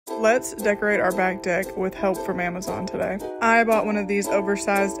let's decorate our back deck with help from Amazon today. I bought one of these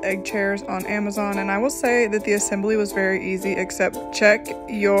oversized egg chairs on Amazon, and I will say that the assembly was very easy, except check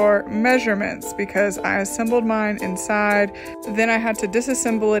your measurements, because I assembled mine inside, then I had to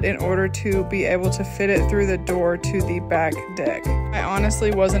disassemble it in order to be able to fit it through the door to the back deck. I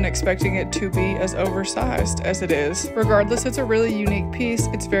honestly wasn't expecting it to be as oversized as it is. Regardless, it's a really unique piece.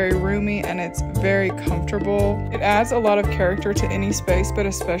 It's very roomy and it's very comfortable. It adds a lot of character to any space, but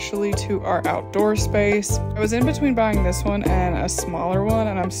especially to our outdoor space. I was in between buying this one and a smaller one,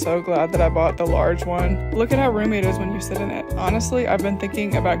 and I'm so glad that I bought the large one. Look at how roomy it is when you sit in it. Honestly, I've been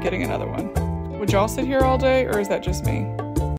thinking about getting another one. Would y'all sit here all day, or is that just me?